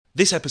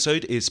This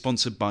episode is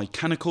sponsored by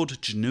Canaccord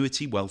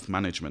Genuity Wealth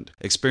Management,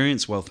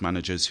 experienced wealth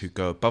managers who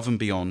go above and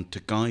beyond to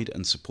guide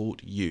and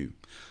support you.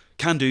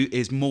 Can do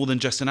is more than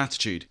just an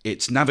attitude.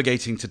 It's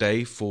navigating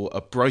today for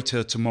a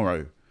brighter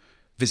tomorrow.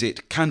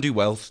 Visit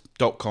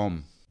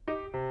candowealth.com.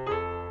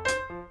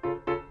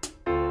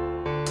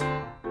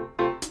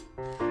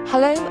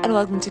 Hello and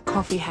welcome to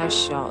Coffee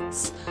House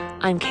Shots.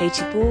 I'm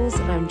Katy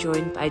and I'm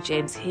joined by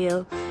James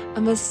Heale,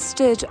 and we're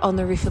stood on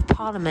the roof of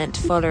Parliament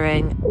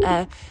following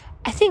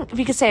I think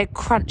we could say a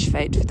crunch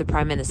vote for the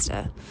Prime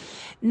Minister.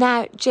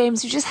 Now,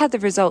 James, we just had the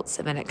results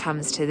when it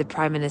comes to the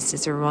Prime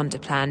Minister's Rwanda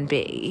Plan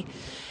B.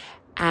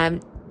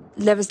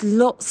 There was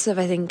lots of,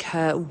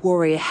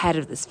 worry ahead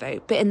of this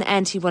vote, but in the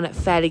end he won it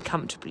fairly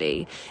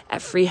comfortably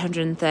at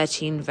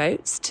 313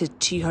 votes to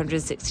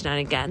 269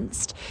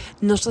 against.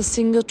 Not a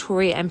single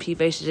Tory MP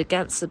voted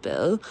against the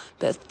bill,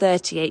 but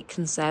 38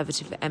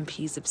 Conservative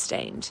MPs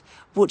abstained.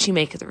 What do you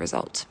make of the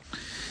result?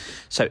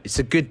 So it's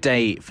a good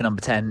day for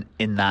number 10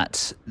 in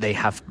that they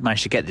have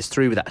managed to get this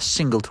through without a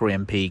single Tory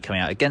MP coming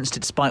out against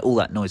it, despite all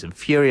that noise and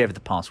fury over the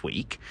past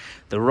week.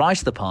 The right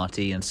of the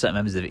party and certain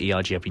members of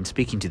ERG I've been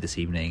speaking to this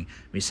evening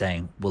be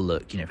saying, well,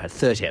 look, we've had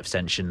 38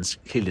 abstentions.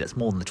 Clearly, that's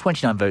more than the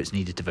 29 votes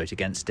needed to vote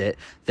against it.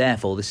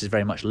 Therefore, this is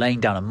very much laying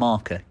down a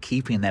marker,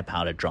 keeping their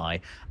powder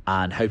dry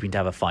and hoping to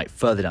have a fight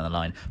further down the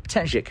line,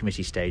 potentially at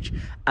committee stage.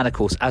 And of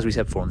course, as we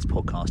said before on this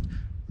podcast,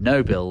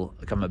 no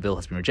government bill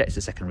has been rejected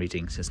at second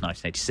reading since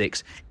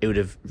 1986. It would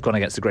have gone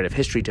against the grain of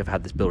history to have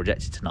had this bill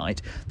rejected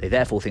tonight. They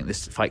therefore think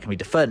this fight can be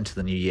deferred into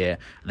the new year.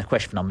 And the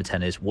question for number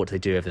 10 is, what do they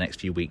do over the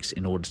next few weeks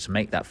in order to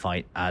make that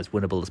fight as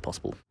winnable as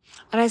possible?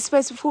 And I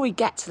suppose before we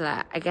get to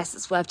that, I guess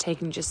it's worth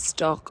taking just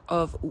stock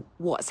of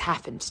what's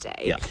happened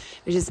today. Yeah.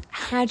 Which is,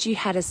 had you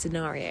had a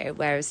scenario,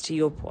 whereas to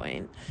your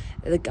point,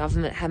 the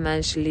government had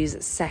managed to lose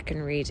its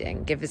second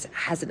reading, given it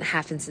hasn't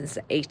happened since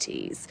the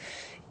 80s,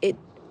 it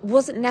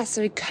wasn't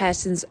necessarily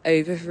curtains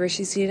over for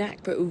Rishi Sunak,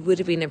 but it would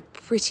have been a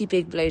pretty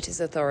big blow to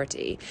his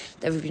authority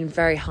that would have been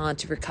very hard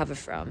to recover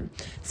from.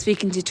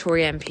 Speaking to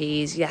Tory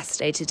MPs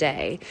yesterday,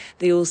 today,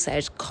 they all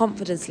said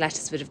confidence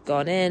letters would have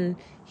gone in.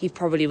 He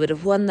probably would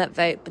have won that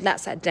vote, but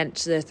that's that dent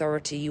to the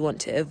authority you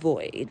want to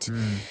avoid.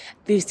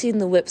 We've seen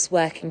the whips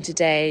working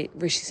today,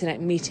 Rishi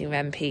Sunak meeting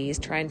with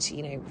MPs, trying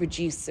to,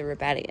 reduce the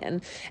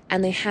rebellion,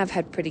 and they have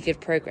had pretty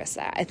good progress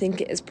there. I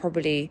think it is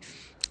probably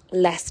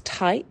less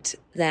tight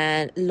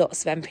than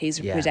lots of MPs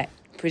were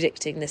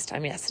predicting this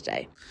time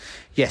yesterday.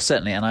 Yes,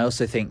 certainly. And I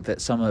also think that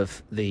some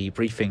of the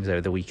briefings over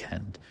the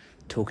weekend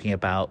talking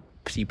about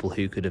people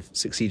who could have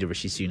succeeded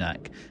Rishi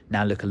Sunak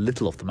now look a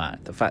little off the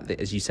mark. The fact that,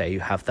 as you say, you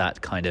have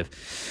that kind of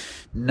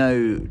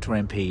no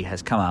Tory MP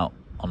has come out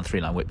on a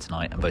three-line whip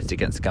tonight and voted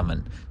against the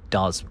government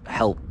does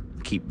help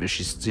keep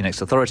Rishi Sunak's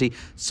authority,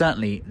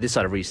 certainly this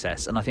side of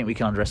recess. And I think we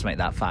can underestimate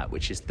that fact,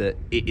 which is that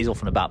it is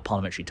often about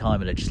parliamentary time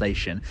and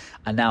legislation.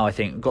 And now I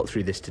think we got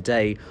through this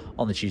today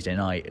on the Tuesday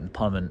night, and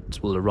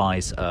Parliament will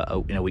arise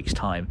in a week's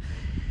time.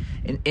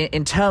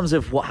 In terms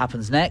of what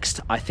happens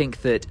next, I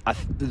think that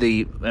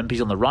the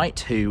MPs on the right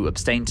who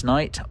abstained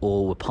tonight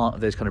or were part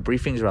of those kind of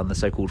briefings around the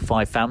so-called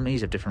five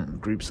families of different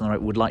groups on the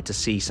right would like to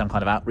see some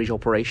kind of outreach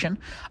operation.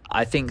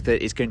 I think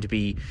that it's going to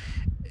be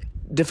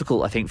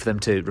difficult, I think, for them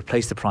to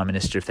replace the Prime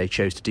Minister if they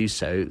chose to do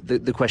so.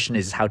 The question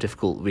is how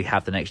difficult we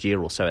have the next year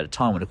or so at a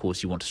time when, of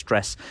course, you want to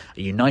stress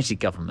a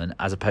united government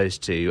as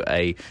opposed to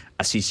a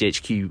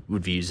CCHQ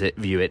would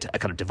view it, a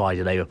kind of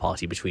divided Labour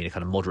Party between a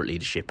kind of moderate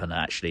leadership and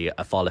actually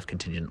a far left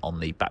contingent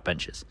on the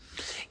backbenchers.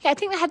 Yeah,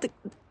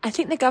 I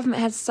think the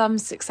government had some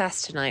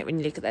success tonight when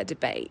you look at that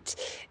debate.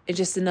 It's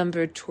just the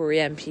number of Tory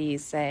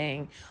MPs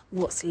saying,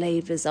 what's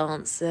Labour's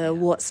answer?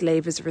 What's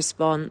Labour's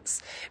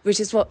response? Which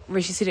is what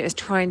Rishi Sunak was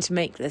trying to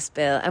make this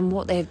bill, and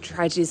what they have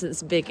tried to do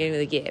since the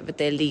beginning of the year with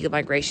their legal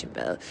migration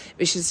bill,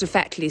 which is to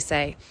effectively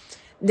say,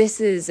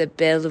 this is a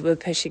bill that we're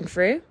pushing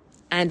through,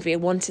 and we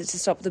wanted to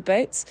stop the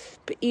boats,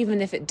 but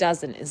even if it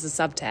doesn't, is the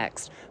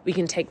subtext, we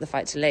can take the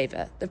fight to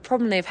Labour. The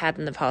problem they've had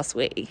in the past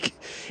week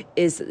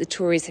is that the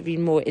Tories have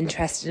been more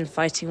interested in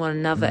fighting one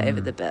another over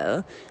the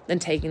bill than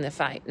taking the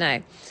fight.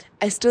 Now,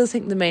 I still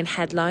think the main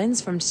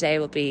headlines from today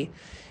will be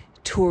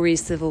Tory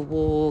civil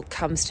war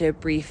comes to a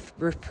brief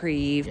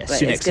reprieve, but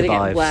Sunak it's going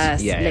to get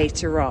worse Yeah.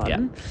 later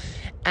on.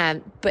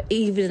 But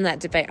even in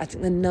that debate, I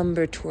think the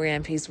number of Tory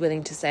MPs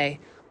willing to say,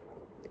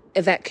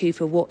 Yvette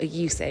Cooper, what are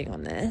you saying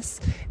on this,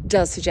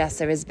 does suggest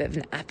there is a bit of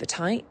an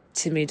appetite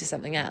to move to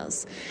something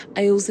else.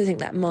 I also think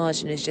that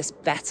margin is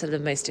just better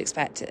than most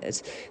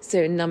expected.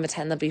 So in number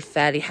 10, they'll be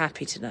fairly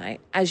happy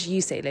tonight. As you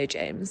say, Lo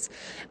James,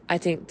 I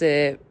think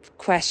the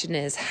question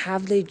is,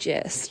 have they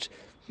just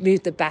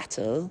moved the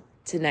battle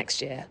to next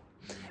year?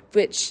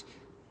 Which,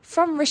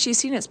 from Rishi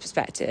Sunak's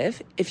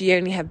perspective, if you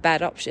only have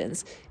bad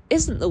options,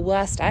 isn't the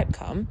worst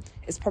outcome.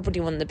 It's probably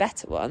one of the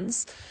better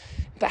ones.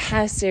 But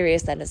how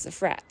serious then is the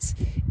threat?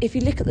 If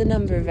you look at the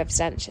number of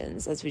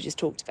abstentions, as we just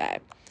talked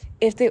about,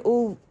 if they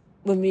all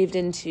were moved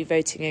into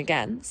voting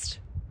against,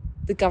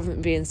 the government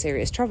would be in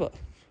serious trouble.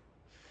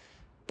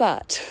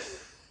 But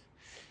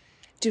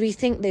do we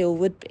think they all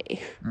would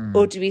be?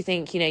 Or do we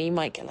think, you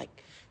might get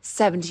like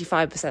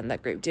 75% of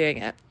that group doing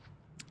it?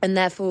 And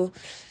therefore,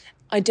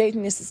 I don't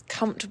think this is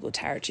comfortable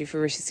territory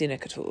for Rishi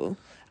Sunak at all.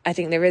 I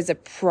think there is a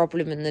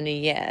problem in the new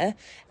year,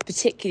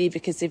 particularly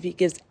because if he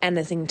gives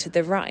anything to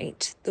the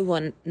right, the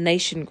One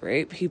Nation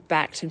group who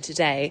backed him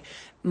today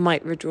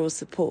might withdraw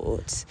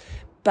support.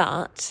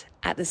 But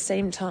at the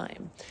same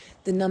time,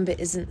 the number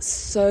isn't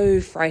so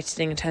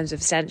frightening in terms of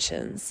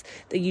abstentions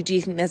that you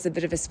do think there's a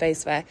bit of a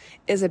space where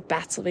it's a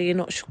battle where you're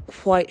not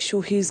quite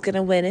sure who's going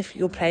to win if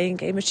you're playing a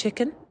game of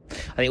chicken.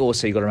 I think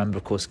also you've got to remember,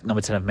 of course,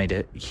 Number 10 have made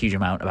a huge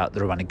amount about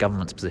the Rwandan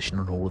government's position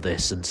on all of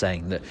this and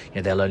saying that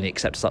they'll only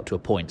accept us up to a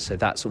point. So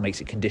that's what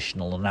makes it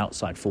conditional on an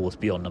outside force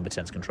beyond Number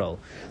 10's control.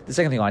 The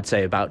second thing I'd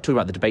say talking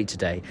about the debate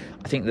today,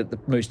 I think that the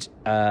most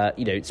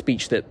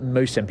speech that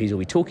most MPs will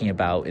be talking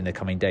about in the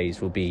coming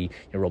days will be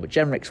Robert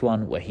Jenrick's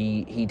one, where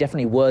he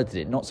definitely worded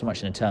it not so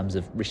much in terms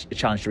of a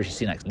challenge to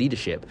Rishi Sunak's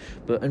leadership,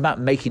 but about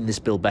making this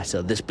bill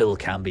better. This bill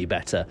can be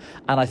better.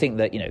 And I think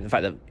that the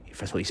fact that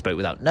first of all, he spoke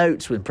without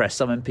notes, would impress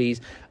some MPs.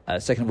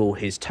 Second of all,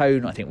 his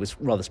tone, I think, was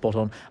rather spot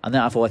on. And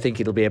therefore, I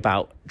think it'll be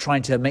about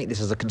trying to make this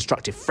as a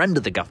constructive friend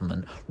of the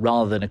government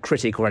rather than a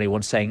critic or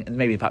anyone saying, and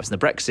maybe perhaps in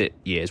the Brexit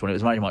years, when it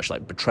was very much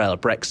like betrayal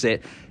of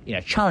Brexit,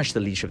 challenge to the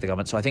leadership of the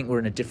government. So I think we're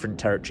in a different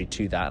territory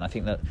to that. And I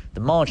think that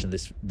the margin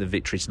of the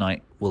victory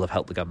tonight will have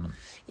helped the government.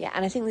 Yeah,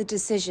 and I think the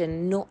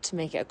decision not to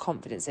make it a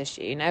confidence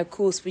issue. Now, of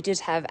course, we did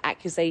have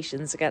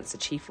accusations against the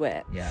Chief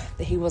Whip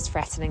that he was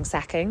threatening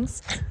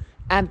sackings.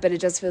 But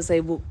it does feel as they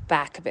walked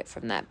back a bit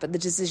from that. But the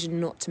decision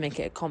not to make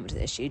it a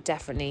competence issue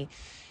definitely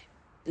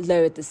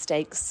lowered the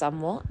stakes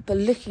somewhat. But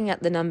looking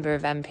at the number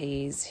of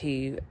MPs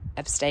who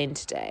abstained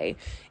today,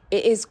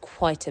 it is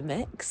quite a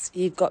mix.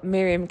 You've got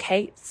Miriam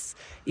Cates,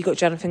 you've got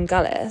Jonathan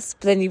Gullis,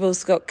 but then you've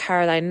also got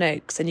Caroline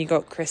Noakes and you've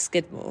got Chris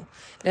Skidmore.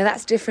 Now,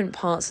 that's different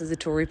parts of the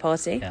Tory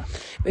party,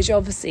 which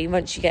obviously,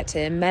 once you get to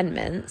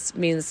amendments,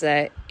 means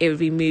that it would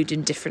be moved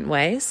in different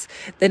ways.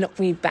 They're not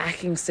going to be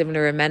backing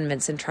similar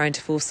amendments and trying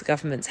to force the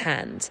government's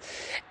hand.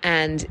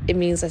 And it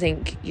means, I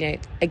think,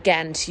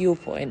 again, to your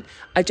point,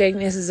 I don't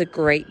think this is a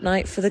great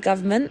night for the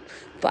government,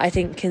 but I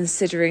think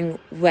considering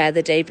where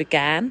the day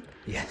began,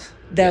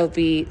 there'll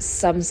be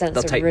some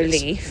sense of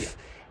relief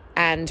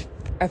and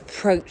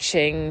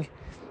approaching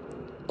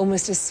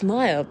almost a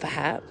smile,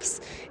 perhaps,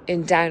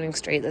 in Downing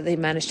Street that they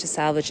managed to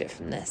salvage it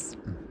from this.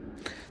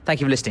 Thank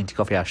you for listening to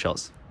Coffee House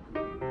Shots.